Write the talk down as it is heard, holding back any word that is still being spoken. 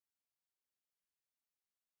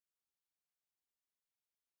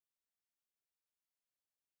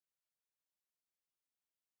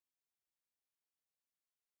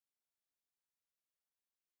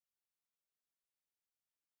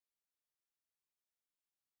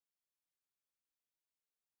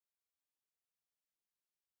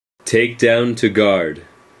Takedown to guard,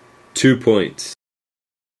 2 points.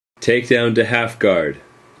 Takedown to half guard,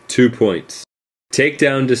 2 points.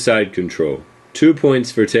 Takedown to side control, 2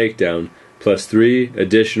 points for takedown, plus 3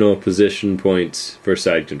 additional position points for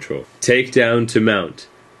side control. Takedown to mount,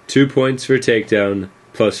 2 points for takedown,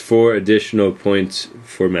 plus 4 additional points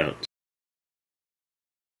for mount.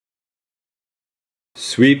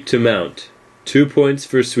 Sweep to mount, 2 points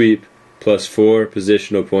for sweep, plus 4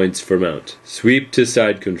 positional points for mount. Sweep to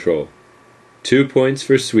side control, 2 points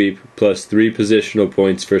for sweep, plus 3 positional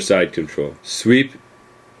points for side control. Sweep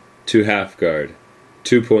to half guard,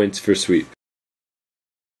 2 points for sweep.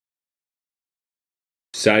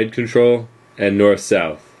 Side control and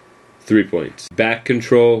north-south, 3 points. Back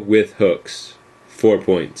control with hooks, 4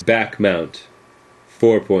 points. Back mount,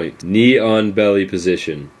 4 points. Knee on belly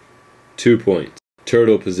position, 2 points.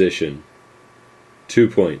 Turtle position, 2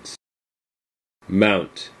 points.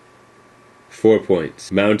 Mount, 4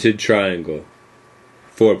 points. Mounted triangle,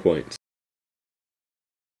 4 points.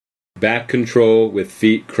 Back control with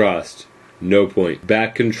feet crossed, no point.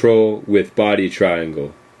 Back control with body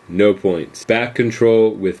triangle, no points. Back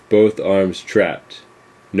control with both arms trapped,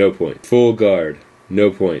 no point. Full guard, no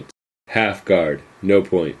points. Half guard, no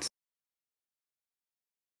points.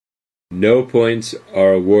 No points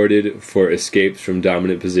are awarded for escapes from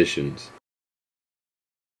dominant positions.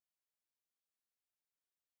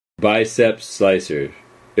 Bicep slicer,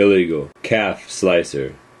 illegal. Calf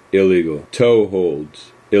slicer, illegal. Toe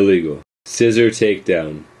holds, illegal. Scissor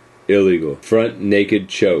takedown, illegal. Front naked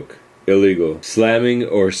choke, illegal. Slamming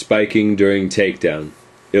or spiking during takedown,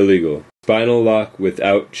 illegal. Spinal lock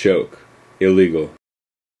without choke, illegal.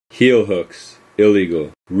 Heel hooks,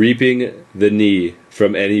 illegal. Reaping the knee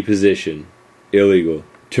from any position, illegal.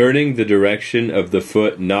 Turning the direction of the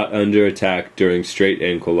foot not under attack during straight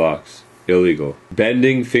ankle locks, illegal.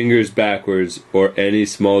 Bending fingers backwards or any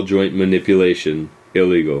small joint manipulation,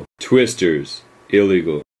 illegal. Twisters,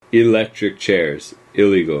 illegal. Electric chairs,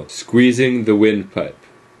 illegal. Squeezing the windpipe,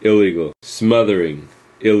 illegal. Smothering,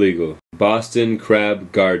 illegal. Boston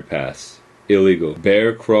crab guard pass, illegal.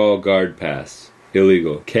 Bear crawl guard pass,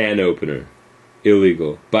 illegal. Can opener,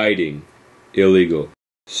 illegal. Biting, illegal.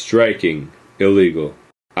 Striking, illegal.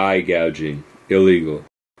 Eye gouging, illegal.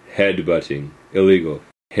 Headbutting, illegal.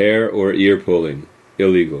 Hair or ear pulling,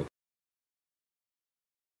 illegal.